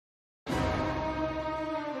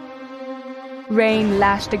Rain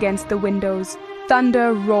lashed against the windows.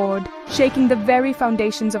 Thunder roared, shaking the very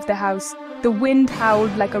foundations of the house. The wind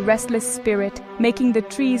howled like a restless spirit, making the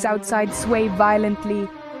trees outside sway violently.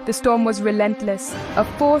 The storm was relentless, a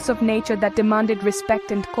force of nature that demanded respect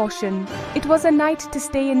and caution. It was a night to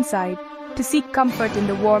stay inside, to seek comfort in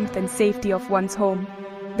the warmth and safety of one's home.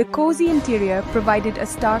 The cozy interior provided a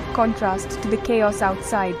stark contrast to the chaos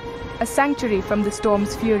outside, a sanctuary from the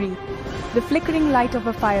storm's fury. The flickering light of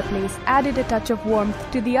a fireplace added a touch of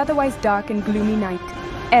warmth to the otherwise dark and gloomy night.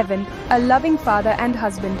 Evan, a loving father and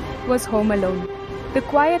husband, was home alone. The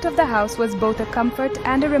quiet of the house was both a comfort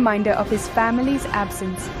and a reminder of his family's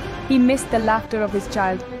absence. He missed the laughter of his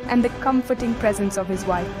child and the comforting presence of his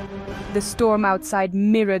wife. The storm outside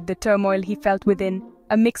mirrored the turmoil he felt within,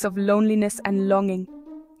 a mix of loneliness and longing.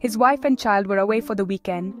 His wife and child were away for the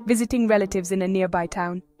weekend, visiting relatives in a nearby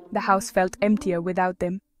town. The house felt emptier without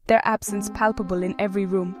them, their absence palpable in every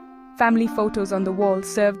room. Family photos on the wall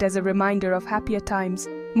served as a reminder of happier times,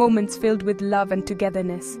 moments filled with love and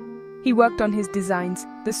togetherness. He worked on his designs,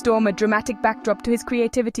 the storm a dramatic backdrop to his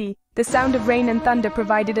creativity. The sound of rain and thunder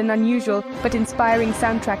provided an unusual but inspiring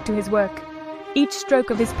soundtrack to his work. Each stroke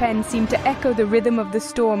of his pen seemed to echo the rhythm of the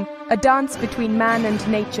storm, a dance between man and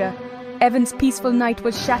nature. Evan's peaceful night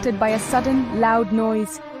was shattered by a sudden, loud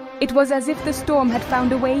noise. It was as if the storm had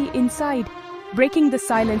found a way inside, breaking the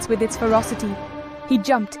silence with its ferocity. He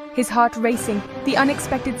jumped, his heart racing, the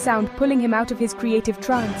unexpected sound pulling him out of his creative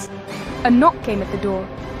trance. A knock came at the door,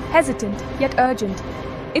 hesitant yet urgent.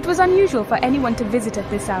 It was unusual for anyone to visit at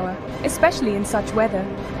this hour, especially in such weather.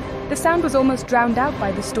 The sound was almost drowned out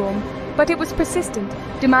by the storm, but it was persistent,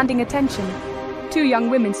 demanding attention. Two young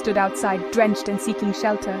women stood outside, drenched and seeking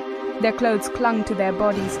shelter. Their clothes clung to their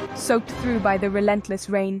bodies, soaked through by the relentless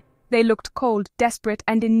rain. They looked cold, desperate,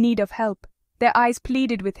 and in need of help. Their eyes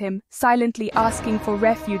pleaded with him, silently asking for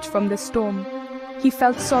refuge from the storm. He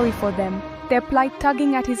felt sorry for them, their plight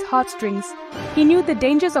tugging at his heartstrings. He knew the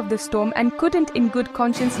dangers of the storm and couldn't in good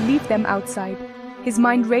conscience leave them outside. His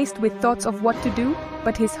mind raced with thoughts of what to do,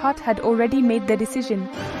 but his heart had already made the decision.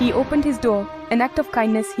 He opened his door, an act of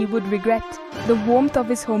kindness he would regret. The warmth of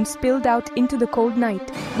his home spilled out into the cold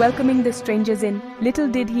night, welcoming the strangers in. Little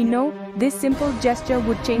did he know, this simple gesture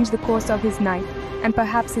would change the course of his night, and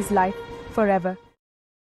perhaps his life, forever.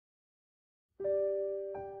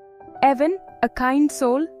 Evan, a kind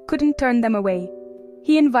soul, couldn't turn them away.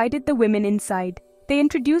 He invited the women inside. They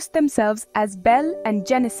introduced themselves as Bel and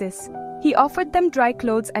Genesis. He offered them dry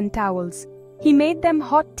clothes and towels. He made them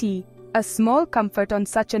hot tea, a small comfort on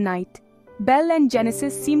such a night. Bel and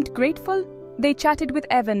Genesis seemed grateful. They chatted with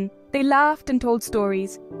Evan. They laughed and told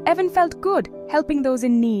stories. Evan felt good, helping those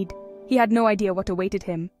in need. He had no idea what awaited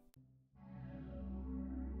him.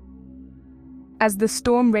 As the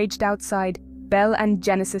storm raged outside, Bel and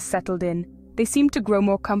Genesis settled in. They seemed to grow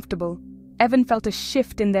more comfortable. Evan felt a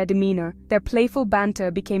shift in their demeanor. Their playful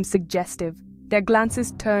banter became suggestive. Their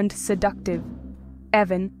glances turned seductive.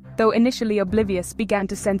 Evan, though initially oblivious, began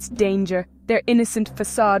to sense danger. Their innocent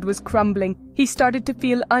facade was crumbling. He started to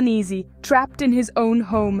feel uneasy, trapped in his own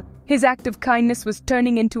home. His act of kindness was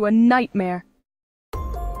turning into a nightmare.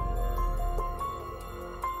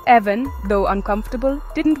 Evan, though uncomfortable,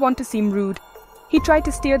 didn't want to seem rude. He tried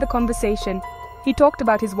to steer the conversation. He talked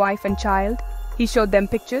about his wife and child. He showed them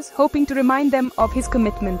pictures, hoping to remind them of his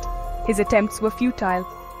commitment. His attempts were futile.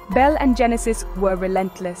 Bel and Genesis were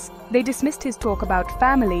relentless. They dismissed his talk about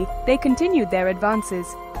family. They continued their advances.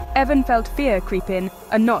 Evan felt fear creep in,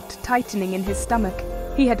 a knot tightening in his stomach.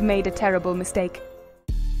 He had made a terrible mistake.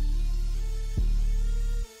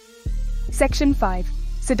 Section 5.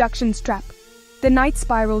 Seduction's Trap. The night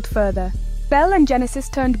spiraled further. Bel and Genesis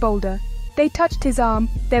turned bolder. They touched his arm,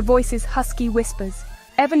 their voices husky whispers.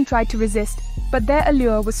 Evan tried to resist, but their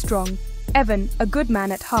allure was strong. Evan, a good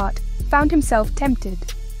man at heart, found himself tempted.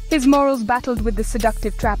 His morals battled with the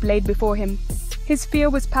seductive trap laid before him. His fear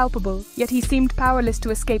was palpable, yet he seemed powerless to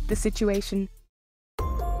escape the situation.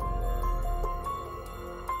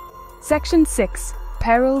 Section 6.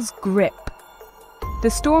 Peril's Grip. The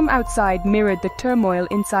storm outside mirrored the turmoil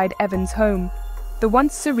inside Evan's home. The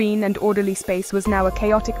once serene and orderly space was now a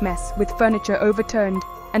chaotic mess, with furniture overturned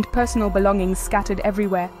and personal belongings scattered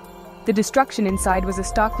everywhere. The destruction inside was a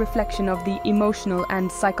stark reflection of the emotional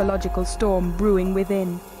and psychological storm brewing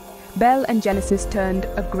within. Bel and Genesis turned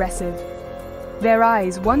aggressive. Their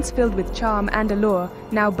eyes, once filled with charm and allure,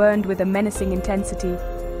 now burned with a menacing intensity.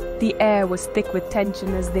 The air was thick with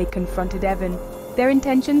tension as they confronted Evan, their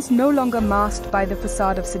intentions no longer masked by the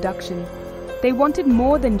facade of seduction. They wanted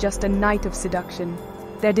more than just a night of seduction.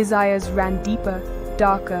 Their desires ran deeper,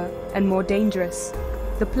 darker, and more dangerous.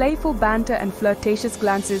 The playful banter and flirtatious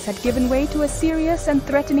glances had given way to a serious and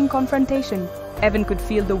threatening confrontation. Evan could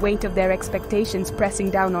feel the weight of their expectations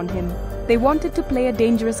pressing down on him. They wanted to play a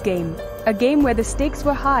dangerous game, a game where the stakes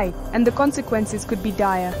were high and the consequences could be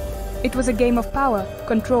dire. It was a game of power,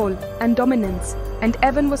 control, and dominance, and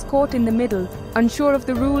Evan was caught in the middle, unsure of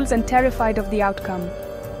the rules and terrified of the outcome.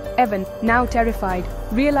 Evan, now terrified,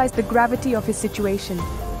 realized the gravity of his situation.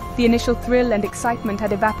 The initial thrill and excitement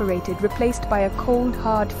had evaporated, replaced by a cold,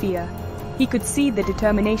 hard fear. He could see the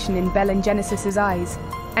determination in Bel and Genesis's eyes,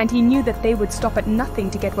 and he knew that they would stop at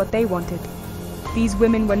nothing to get what they wanted. These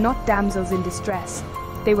women were not damsels in distress.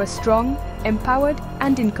 They were strong, empowered,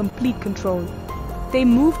 and in complete control. They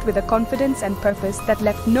moved with a confidence and purpose that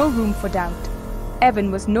left no room for doubt.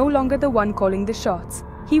 Evan was no longer the one calling the shots.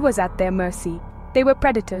 He was at their mercy. They were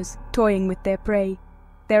predators, toying with their prey.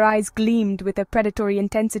 Their eyes gleamed with a predatory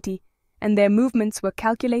intensity, and their movements were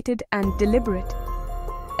calculated and deliberate.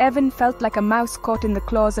 Evan felt like a mouse caught in the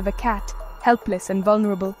claws of a cat, helpless and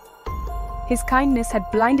vulnerable. His kindness had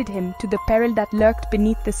blinded him to the peril that lurked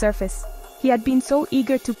beneath the surface. He had been so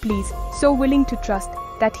eager to please, so willing to trust,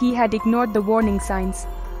 that he had ignored the warning signs.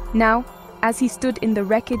 Now, as he stood in the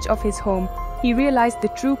wreckage of his home, he realized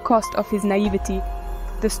the true cost of his naivety.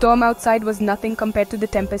 The storm outside was nothing compared to the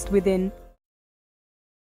tempest within.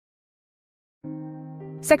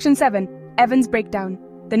 Section 7. Evan's breakdown.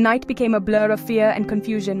 The night became a blur of fear and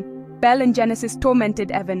confusion. Bel and Genesis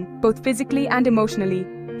tormented Evan, both physically and emotionally.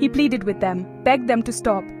 He pleaded with them, begged them to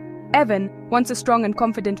stop. Evan, once a strong and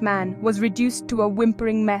confident man, was reduced to a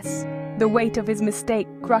whimpering mess. The weight of his mistake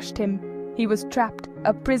crushed him. He was trapped,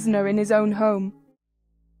 a prisoner in his own home.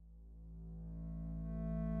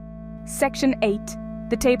 Section 8.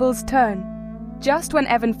 The tables turn. Just when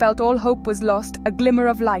Evan felt all hope was lost, a glimmer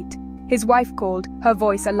of light. His wife called, her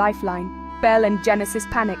voice a lifeline. Bel and Genesis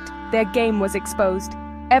panicked. Their game was exposed.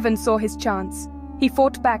 Evan saw his chance. He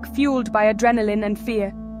fought back, fueled by adrenaline and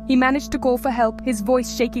fear. He managed to call for help, his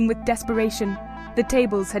voice shaking with desperation. The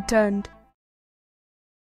tables had turned.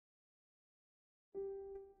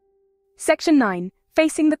 Section 9.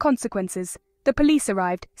 Facing the consequences. The police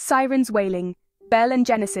arrived, sirens wailing. Bel and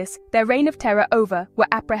Genesis, their reign of terror over, were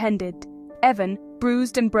apprehended. Evan,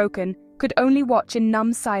 bruised and broken, could only watch in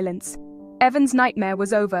numb silence. Evan's nightmare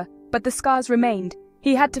was over, but the scars remained.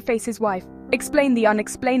 He had to face his wife, explain the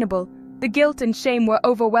unexplainable. The guilt and shame were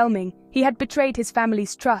overwhelming. He had betrayed his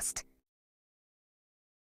family's trust.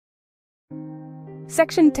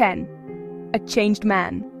 Section 10. A changed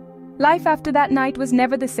man. Life after that night was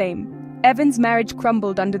never the same. Evan's marriage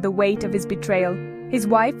crumbled under the weight of his betrayal. His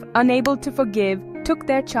wife, unable to forgive, took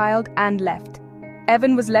their child and left.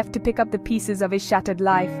 Evan was left to pick up the pieces of his shattered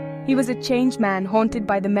life. He was a changed man, haunted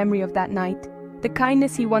by the memory of that night. The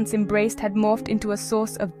kindness he once embraced had morphed into a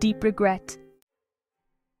source of deep regret.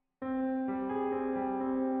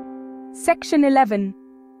 Section 11.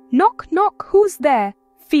 Knock, knock, who's there?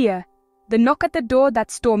 Fear. The knock at the door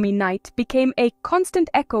that stormy night became a constant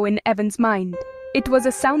echo in Evan's mind. It was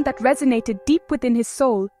a sound that resonated deep within his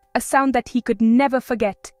soul, a sound that he could never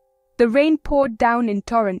forget. The rain poured down in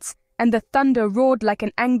torrents, and the thunder roared like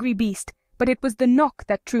an angry beast, but it was the knock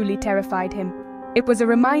that truly terrified him. It was a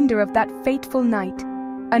reminder of that fateful night,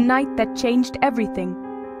 a night that changed everything.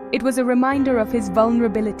 It was a reminder of his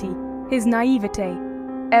vulnerability, his naivete.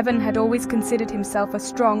 Evan had always considered himself a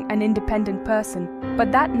strong and independent person,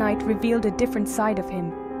 but that night revealed a different side of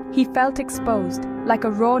him. He felt exposed, like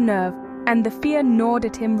a raw nerve, and the fear gnawed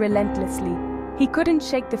at him relentlessly. He couldn't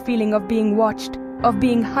shake the feeling of being watched, of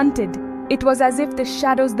being hunted. It was as if the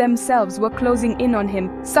shadows themselves were closing in on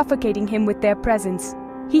him, suffocating him with their presence.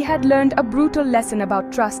 He had learned a brutal lesson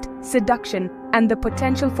about trust, seduction, and the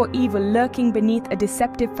potential for evil lurking beneath a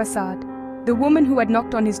deceptive facade. The woman who had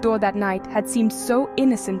knocked on his door that night had seemed so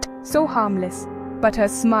innocent, so harmless. But her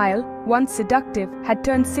smile, once seductive, had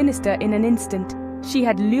turned sinister in an instant. She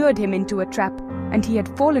had lured him into a trap, and he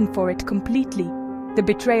had fallen for it completely. The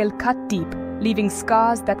betrayal cut deep, leaving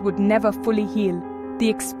scars that would never fully heal. The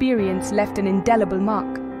experience left an indelible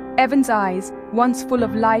mark. Evan's eyes, once full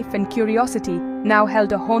of life and curiosity, now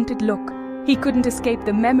held a haunted look. He couldn't escape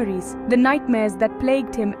the memories, the nightmares that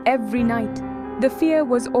plagued him every night. The fear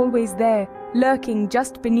was always there, lurking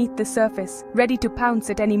just beneath the surface, ready to pounce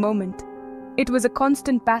at any moment. It was a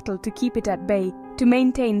constant battle to keep it at bay, to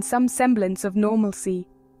maintain some semblance of normalcy.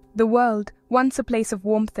 The world, once a place of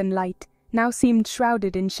warmth and light, now seemed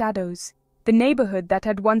shrouded in shadows. The neighborhood that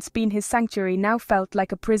had once been his sanctuary now felt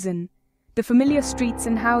like a prison. The familiar streets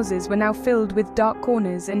and houses were now filled with dark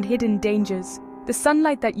corners and hidden dangers. The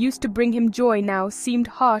sunlight that used to bring him joy now seemed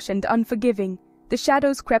harsh and unforgiving. The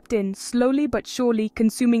shadows crept in, slowly but surely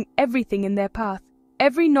consuming everything in their path.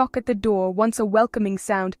 Every knock at the door, once a welcoming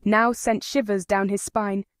sound, now sent shivers down his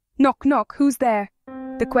spine. Knock, knock, who's there?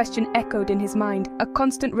 The question echoed in his mind, a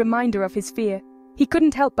constant reminder of his fear. He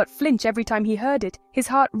couldn't help but flinch every time he heard it, his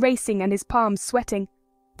heart racing and his palms sweating.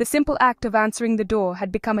 The simple act of answering the door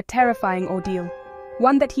had become a terrifying ordeal,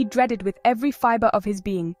 one that he dreaded with every fiber of his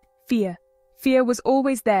being. Fear. Fear was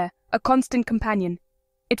always there, a constant companion.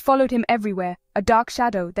 It followed him everywhere, a dark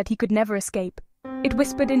shadow that he could never escape. It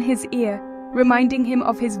whispered in his ear, reminding him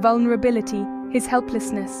of his vulnerability, his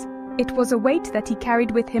helplessness. It was a weight that he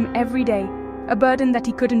carried with him every day, a burden that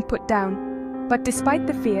he couldn't put down. But despite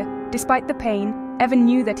the fear, despite the pain, Evan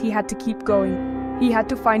knew that he had to keep going. He had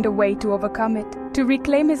to find a way to overcome it, to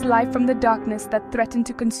reclaim his life from the darkness that threatened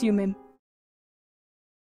to consume him.